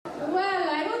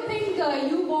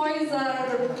boys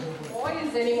are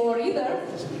boys anymore either.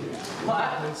 What?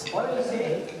 What do you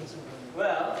say?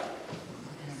 Well,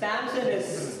 Samson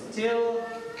is still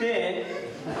thin.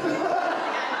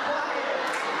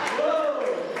 Whoa!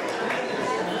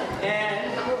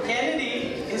 And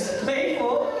Kennedy is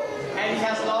playful and he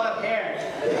has a lot of hair.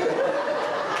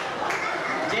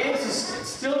 James is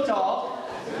still tall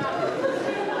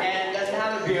and doesn't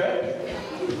have a beard.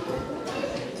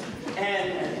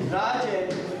 And Rajan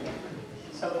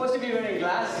is supposed to be wearing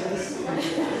glasses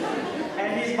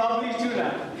and he's bubbly too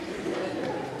now.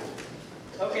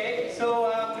 Okay,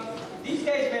 so these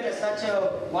guys made such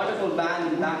a wonderful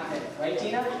band back then, right,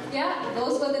 Tina? Yeah,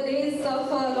 those were the days of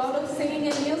a lot of singing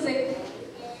and music.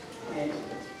 Okay,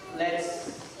 let's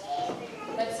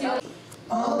hear.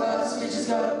 All God's creatures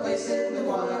got a place in the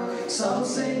choir. Some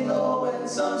sing low and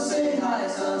some sing high.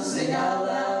 Some sing out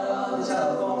loud on the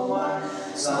telephone wire.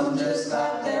 Some just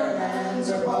clap their hands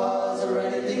or paws or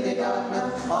anything they got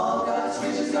now. All God's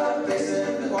creatures got a place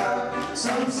in the choir.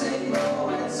 Some sing low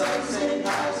and some sing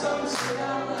high. Some sing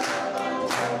out loud on the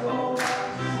telephone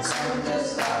wire. Some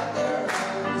just clap their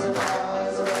hands or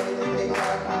paws or anything they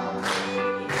got now.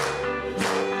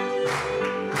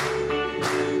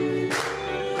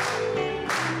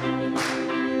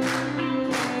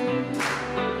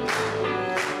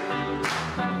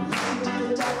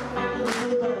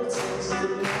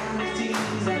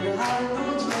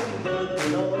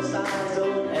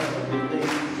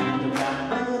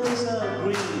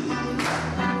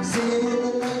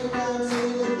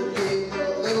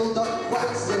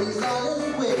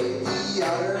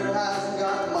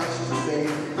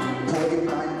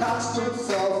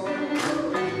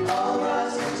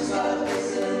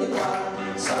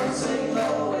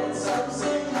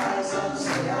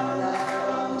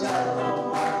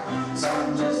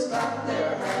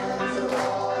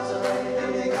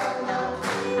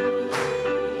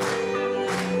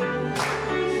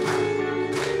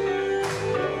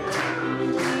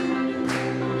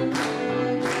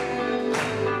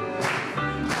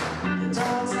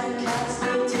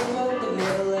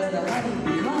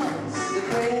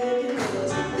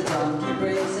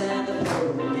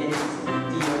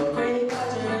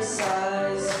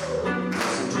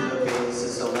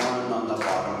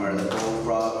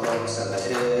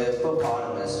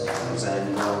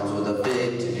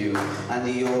 And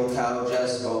the old cow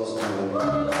just goes through.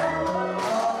 All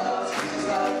God's creatures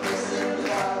got a place in the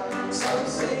choir. Some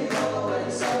sing low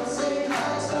and some sing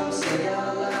high. Some sing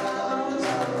out loud on the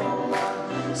telephone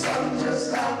wire. Some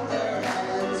just clap their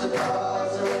hands,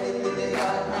 applause, or anything they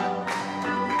got now.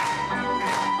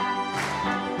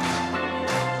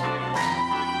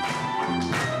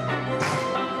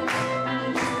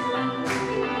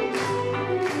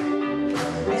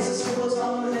 Mrs. Scribbles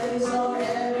on the hills are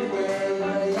everywhere.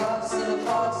 The yachts and the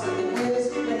fox and the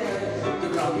whiskey bear. The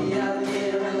grumpy